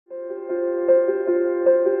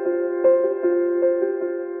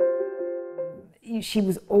she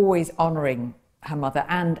was always honouring her mother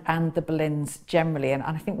and the Boleyns generally. And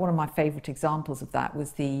I think one of my favourite examples of that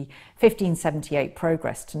was the 1578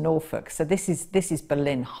 progress to Norfolk. So this is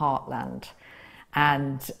Boleyn heartland.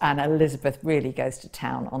 And Elizabeth really goes to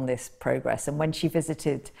town on this progress. And when she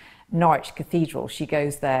visited Norwich Cathedral, she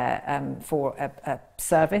goes there for a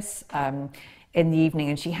service in the evening,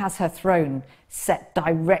 and she has her throne set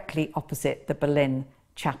directly opposite the Boleyn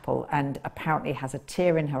chapel, and apparently has a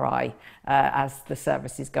tear in her eye as the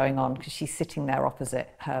service is going on, because she's sitting there opposite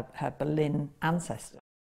her Boleyn ancestor.